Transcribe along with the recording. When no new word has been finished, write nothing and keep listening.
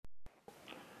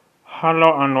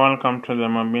Hello and welcome to the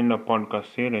Mabinda podcast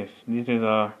series. This is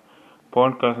a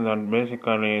podcast that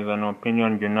basically is an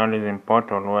opinion journalism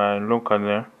portal where I look at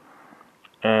the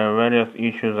various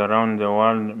issues around the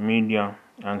world, media,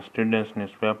 and students'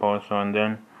 newspaper also, and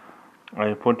then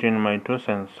I put in my 2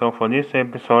 cents. So for this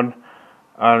episode,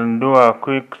 I'll do a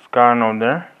quick scan of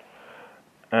the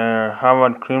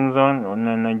Harvard Crimson on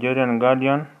the Nigerian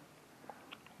Guardian.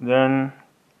 Then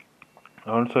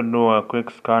also do a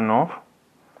quick scan of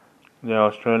the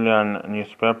Australian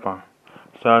newspaper.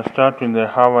 So I'll start with the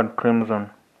Harvard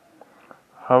Crimson.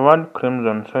 Harvard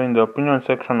Crimson. So in the opinion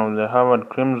section of the Harvard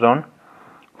Crimson,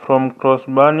 from cross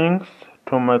burnings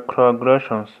to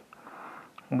microaggressions,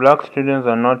 black students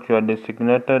are not your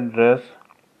designated race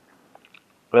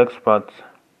experts,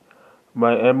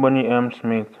 by Ebony M.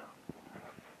 Smith.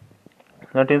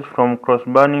 That is, from cross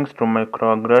burnings to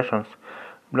microaggressions,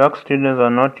 black students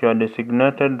are not your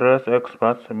designated race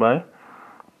experts, by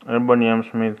Ebony M.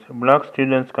 Smith. Black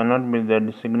students cannot be the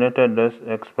designated race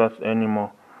experts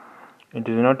anymore. It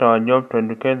is not our job to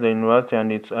educate the university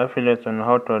and its affiliates on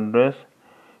how to address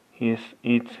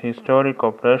its historic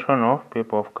oppression of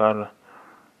people of color.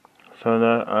 So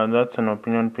that's an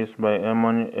opinion piece by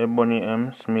Ebony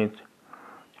M. Smith.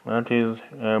 That is,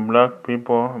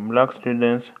 black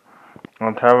students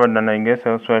at Harvard, and I guess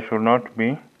elsewhere, should not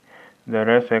be the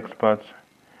race experts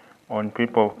on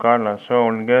people of color. So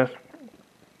I guess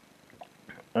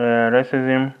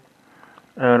racism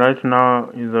right now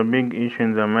is a big issue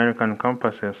in the American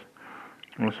campuses.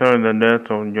 We saw the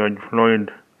death of George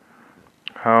Floyd,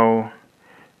 how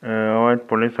a white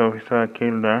police officer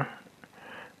killed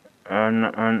an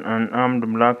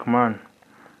armed black man,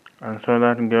 and so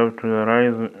that gave to the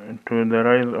rise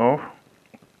of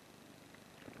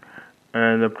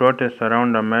the protests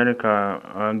around America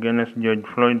against George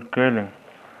Floyd killing.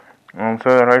 And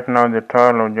so right now the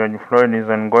trial of George Floyd is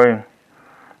ongoing.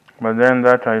 But then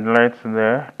that highlights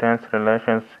the tense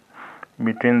relations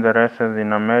between the races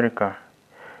in America.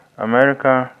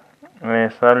 America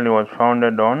sadly was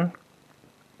founded on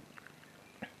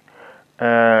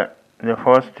the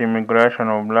forced immigration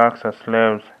of blacks as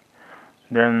slaves,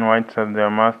 then whites as their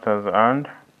masters, and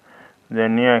the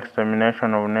near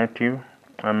extermination of Native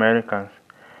Americans.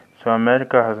 So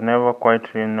America has never quite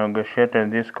renegotiated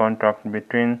this contract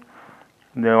between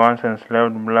the once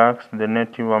enslaved blacks, the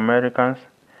Native Americans,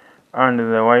 and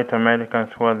the white Americans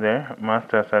who were the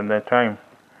masters at the time.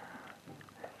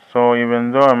 So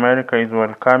even though America is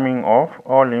welcoming of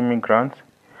all immigrants,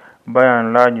 by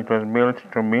and large it was built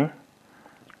to be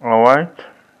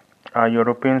a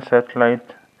European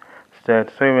satellite state.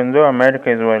 So even though America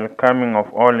is welcoming of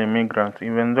all immigrants,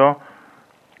 even though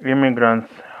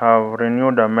immigrants have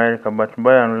renewed America, but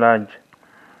by and large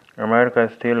America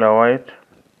is still a white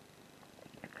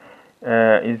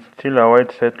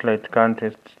satellite country.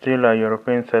 It's still a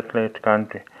European satellite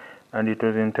country, and it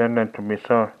was intended to be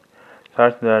so,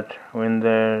 such that when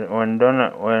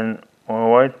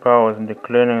white power was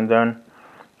declining, then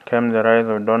came the rise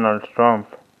of Donald Trump,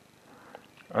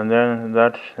 and then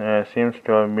that seems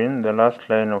to have been the last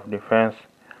line of defense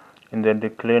in the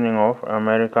declining of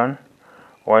American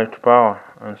white power.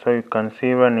 And so you can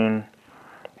see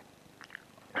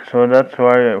so that's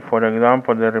why, for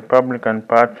example, the Republican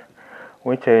Party,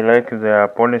 which I like their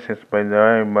policies by the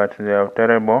way, but they have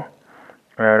terrible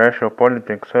racial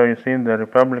politics. So you see, the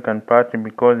Republican Party,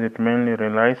 because it mainly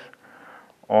relies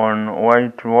on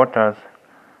white voters,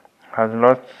 has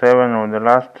lost 7 of the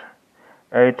last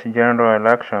 8 general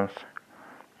elections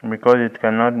because it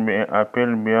cannot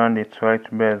appeal beyond its white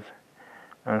base.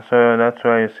 And so that's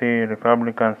why you see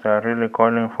Republicans are really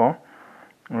calling for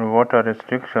voter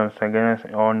restrictions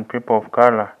on people of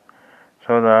color,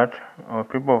 so that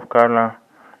people of color,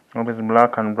 that is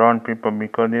black and brown people,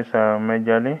 because these are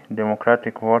majorly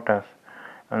Democratic voters.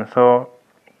 And so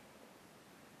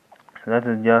that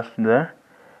is just the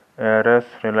race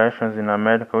relations in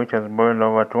America, which has boiled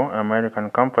over to American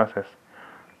campuses.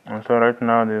 And so right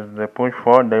now there's the push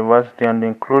for diversity and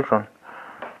inclusion.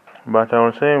 But I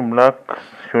will say blacks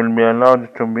should be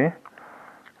allowed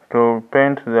to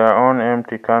paint their own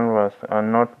empty canvas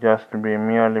and not just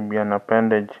merely be an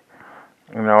appendage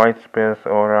in a white space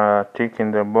or a tick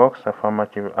in the box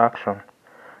affirmative action.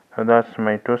 So that's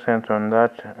my 2 cents on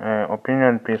that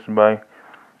opinion piece by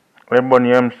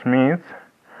Ebony M. Smith.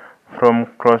 From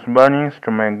cross burnings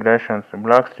to migrations,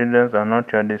 black students are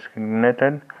not your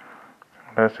designated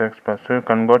race experts. So you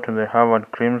can go to the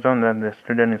Harvard Crimson, that's the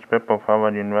student newspaper of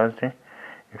Harvard University,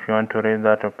 if you want to read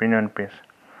that opinion piece.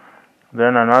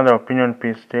 Then another opinion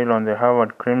piece still on the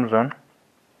Harvard Crimson,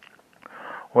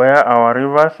 where our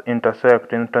rivers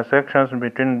intersect. Intersections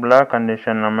between black and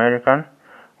Asian American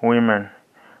women,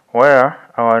 where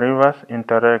our rivers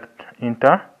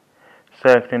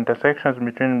intersections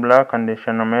between black and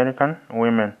Asian American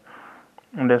women.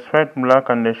 Despite black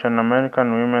and Asian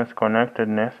American women's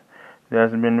connectedness, there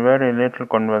has been very little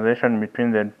conversation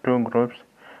between the two groups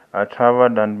at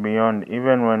Harvard and beyond,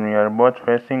 even when we are both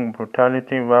facing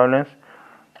brutality, violence,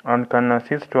 and can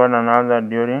assist one another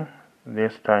during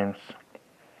these times.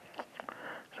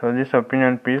 So this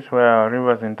opinion piece where our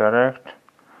rivers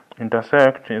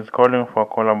intersect is calling for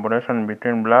collaboration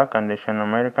between black and Asian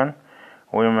American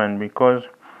women, because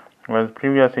while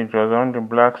previously it was only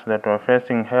blacks that were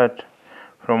facing hate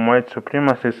from white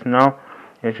supremacists, now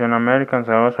Asian Americans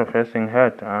are also facing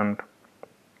hate, and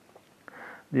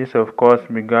this of course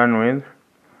began with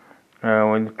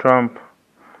Trump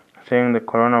saying the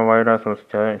coronavirus was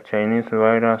Chinese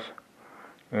virus,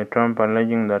 Trump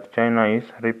alleging that China is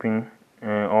ripping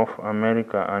off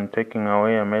America and taking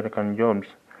away American jobs.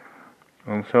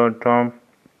 And so Trump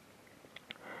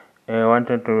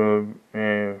wanted to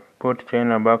put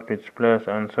China back to its place,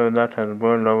 and so that has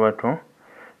boiled over to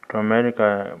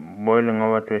America, boiling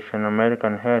over to Asian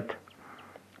American hate.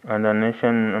 And an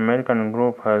Asian American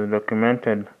group has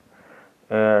documented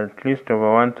at least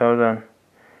over 1,000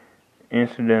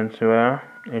 incidents where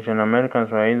Asian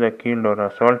Americans were either killed or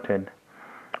assaulted.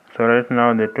 So right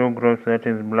now the two groups, that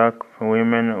is black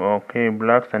women,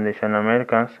 blacks and Asian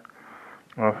Americans,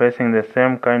 are facing the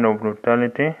same kind of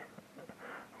brutality,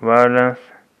 violence,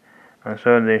 and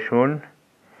so they should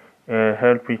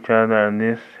help each other in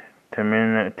these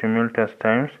tumultuous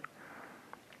times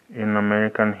in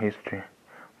American history.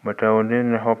 But I would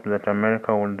really hope that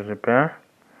America will repair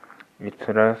its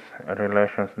race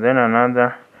relations. Then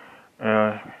another,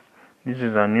 this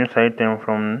is a news item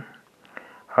from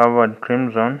Harvard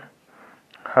Crimson.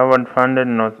 Harvard funded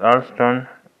North Alston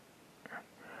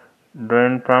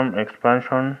drain pump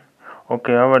expansion.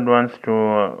 Harvard wants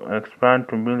to expand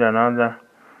to build another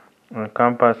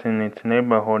campus in its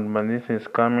neighborhood, but this is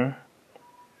coming.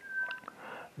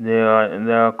 There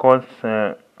are calls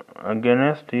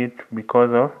against it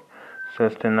because of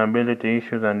sustainability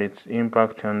issues and its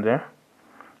impact on the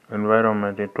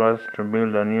environment. It was to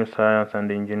build a new science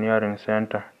and engineering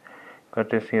center,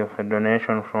 courtesy of a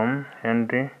donation from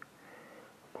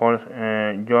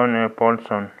John A.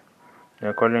 Paulson.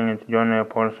 They're calling it John A.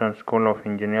 Paulson School of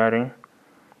Engineering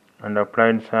and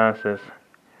Applied Sciences,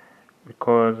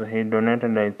 because he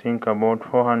donated, I think, about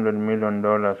 $400 million,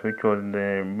 which was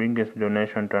the biggest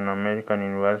donation to an American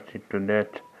university to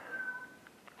date.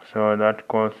 So that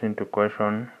calls into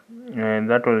question,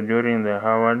 that was during the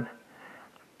Harvard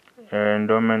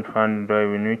Endowment Fund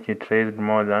drive, in which it raised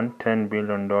more than $10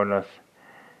 billion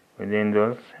within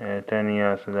those 10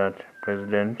 years that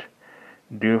President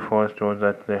Drew Forst was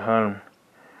at the helm.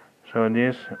 So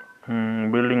this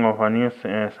building of a new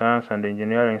science and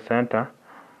engineering center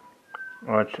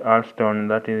at Alston,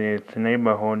 that is its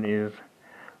neighborhood, is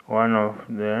one of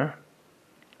the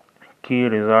key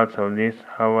results of this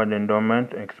Harvard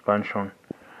endowment expansion.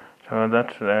 So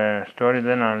that's the story.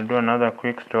 Then I'll do another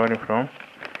quick story from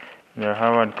the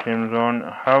Harvard Crimson.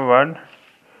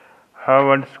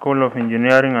 Harvard School of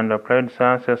Engineering and Applied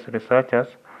Sciences researchers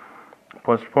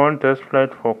postponed test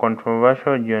flight for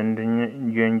controversial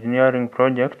geoengineering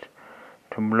project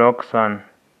to block sun.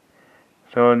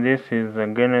 So this is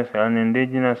against an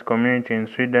indigenous community in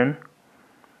Sweden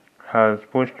has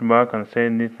pushed back and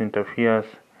said this interferes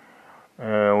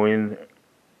with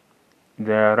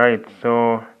their rights.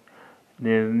 So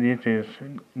this is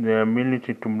the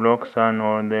ability to block sun,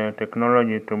 or the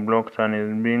technology to block sun,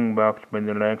 is being backed by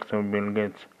the likes of Bill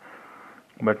Gates.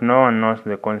 But no one knows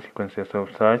the consequences of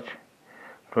such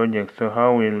projects. So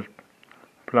how will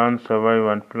plants survive?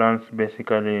 And plants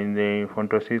basically they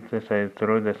photosynthesize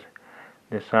through the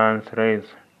sun's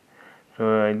rays.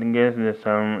 So I guess there's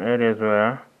some areas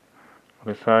where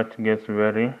research gets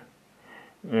into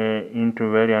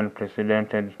very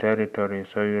unprecedented territory.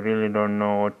 So you really don't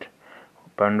know what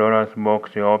Pandora's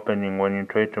box you're opening when you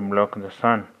try to block the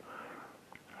sun.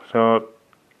 So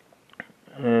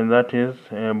that is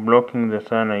blocking the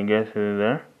sun, I guess,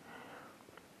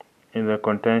 is a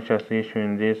contentious issue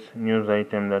in this news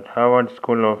item, that Harvard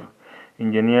School of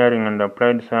Engineering and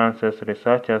Applied Sciences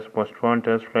researchers postponed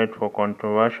test flight for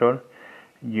controversial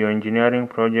geoengineering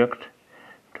project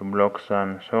to block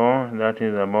sun. So that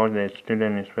is about the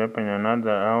student newspaper. In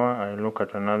another hour, I look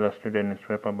at another student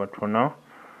newspaper, but for now,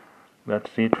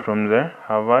 that's it from the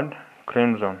Harvard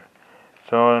Crimson.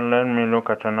 So let me look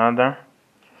at another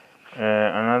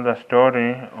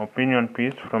story, opinion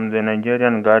piece from the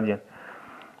Nigerian Guardian.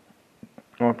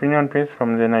 Opinion piece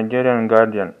from the Nigerian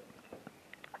Guardian.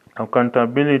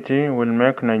 Accountability will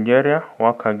make Nigeria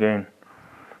work again.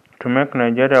 To make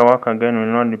Nigeria work again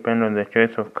will not depend on the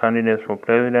choice of candidates for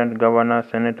president, governor,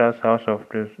 senators, House of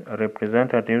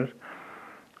Representatives,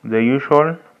 the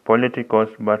usual politicals,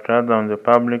 but rather on the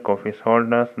public office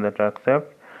holders that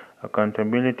accept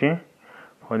accountability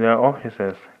for their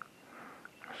offices.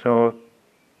 So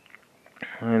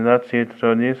that's it.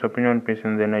 So this opinion piece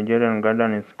in the Nigerian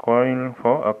Guardian is calling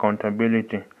for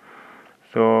accountability.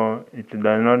 So it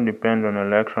does not depend on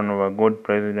election of a good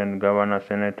president, governor,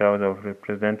 senator, of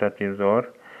representatives, or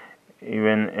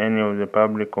even any of the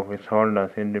public office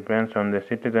holders. It depends on the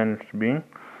citizens being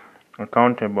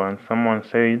accountable. And someone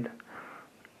said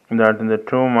that the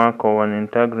true mark of an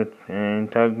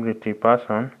integrity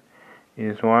person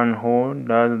is one who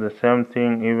does the same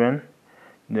thing, even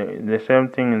the same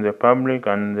thing in the public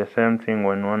and the same thing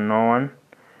when no one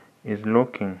is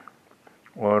looking.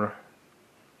 Or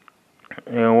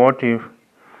what if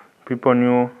people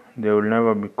knew they will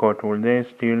never be caught? Will they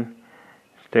still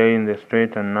stay in the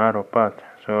straight and narrow path?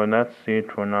 So that's it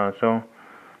for now. So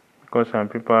because some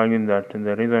people argue that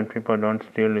the reason people don't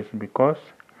steal is because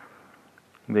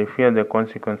they fear the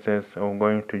consequences of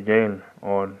going to jail,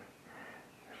 or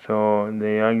so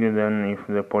they argue then if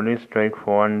the police strike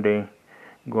for one day,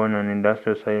 go on an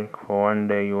industrial site for one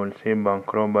day, you will see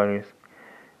bank robberies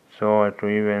soar to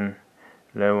even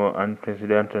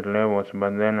unprecedented levels.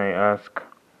 But then I ask,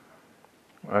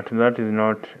 that is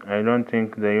not, I don't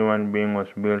think the human being was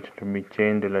built to be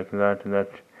chained like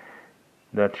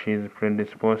that she is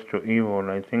predisposed to evil.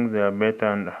 I think there are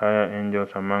better and higher angels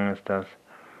amongst us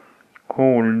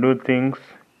who will do things,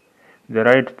 the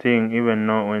right thing, even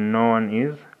when no one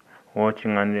is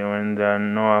watching and when there are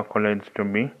no accolades to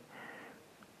be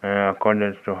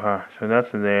accorded to her. So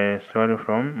that's the story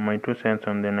from my 2 cents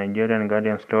on the Nigerian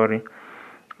Guardian story.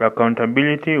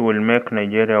 Accountability will make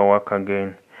Nigeria work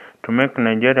again. To make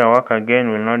Nigeria work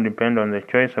again will not depend on the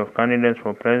choice of candidates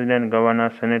for president, governor,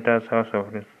 senators, House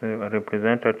of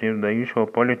Representatives, the usual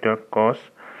political course,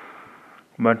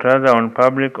 but rather on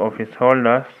public office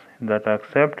holders that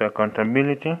accept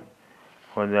accountability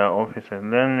for their offices.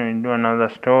 Then we do another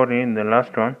story, the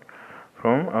last one,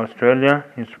 from Australian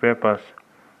newspapers.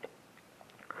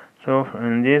 So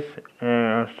in this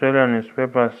Australian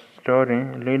newspaper story,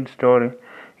 lead story,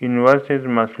 universities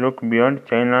must look beyond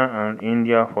China and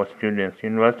India for students.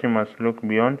 University must look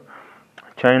beyond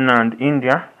China and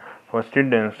India for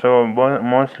students. So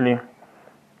mostly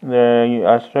the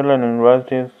Australian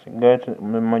universities get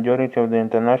the majority of the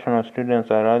international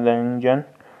students are either Indian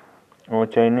or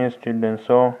Chinese students.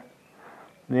 So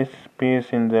this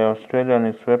piece in the Australian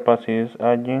newspapers is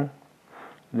urging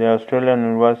the Australian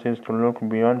universities to look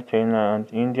beyond China and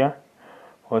India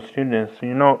for students.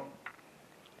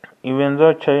 Even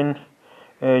though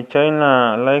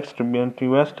China likes to be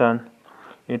anti-Western,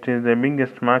 it is the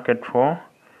biggest market for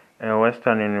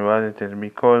Western universities,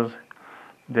 because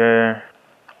the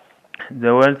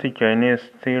wealthy Chinese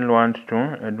still want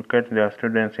to educate their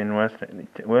students in Western.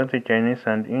 Wealthy Chinese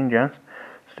and Indians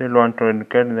still want to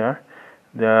educate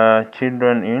their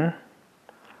children in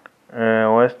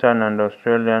Western and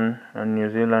Australian and New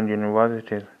Zealand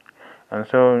universities. And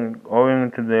so,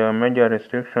 owing to the major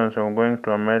restrictions of going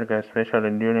to America, especially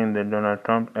during the Donald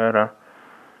Trump era,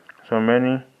 so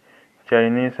many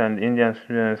Chinese and Indian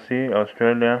students see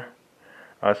Australia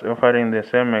as offering the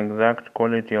same exact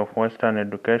quality of Western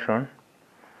education,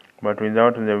 but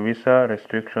without the visa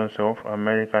restrictions of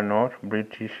American or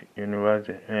British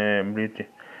university,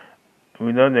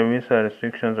 without the visa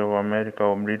restrictions of America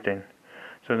or Britain.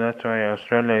 So that's why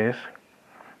Australia is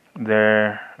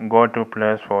the go-to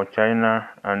place for China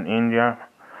and India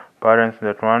parents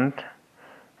that want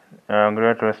a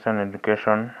great Western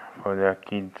education for their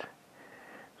kids.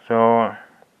 So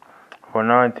for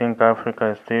now, I think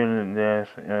Africa is still there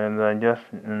are just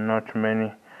not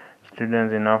many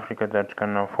students in Africa that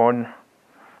can afford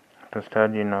to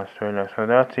study in Australia. So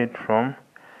that's it from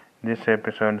this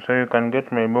episode. So you can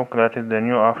get my book, that is The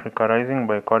New Africa Rising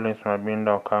by Collins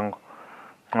Mabinda Okango.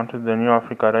 That is The New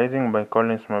Africa Rising by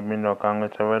Collins Mabinda Okango.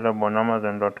 It's available on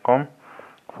Amazon.com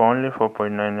for only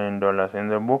 $4.99. In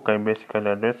the book, I basically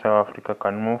address how Africa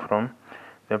can move from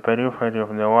the periphery of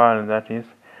the world, that is,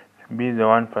 be the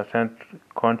 1%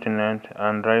 continent,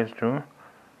 and rise to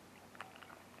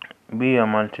be a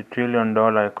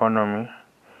multi-trillion-dollar economy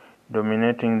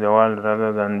dominating the world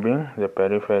rather than being the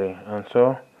periphery. And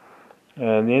so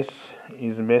this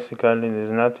is basically,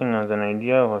 there's nothing as an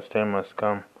idea whose time has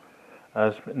come.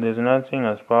 There's nothing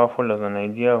as powerful as an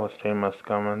idea whose time has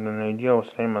come. And an idea whose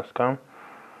time has come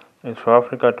is for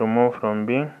Africa to move from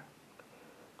being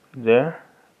the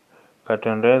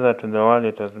Curtain raiser to the world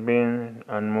it has been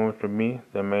and moved to be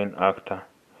the main actor.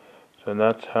 So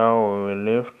that's how we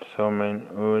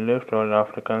will lift all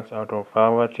Africans out of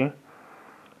poverty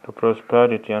to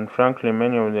prosperity. And frankly,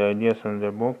 many of the ideas in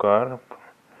the book are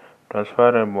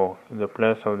transferable. The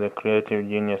place of the creative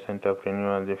genius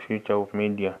entrepreneur, the future of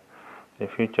media, the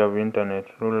future of internet,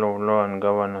 rule of law and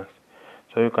governance.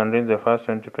 So you can read the first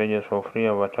 20 pages for free.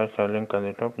 I've attached a link at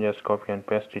the top. Just copy and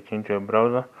paste it into your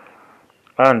browser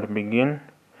and begin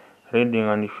reading.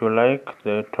 And if you like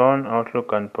the tone,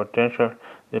 outlook and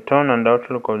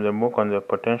outlook of the book on the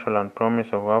potential and promise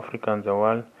of Africa and the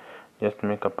world, just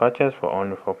make a purchase for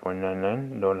only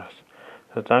 $4.99.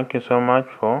 So thank you so much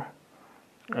for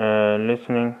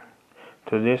listening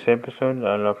to this episode.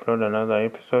 I'll upload another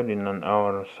episode in an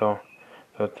hour or so.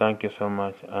 So thank you so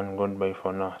much and goodbye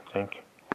for now. Thank you.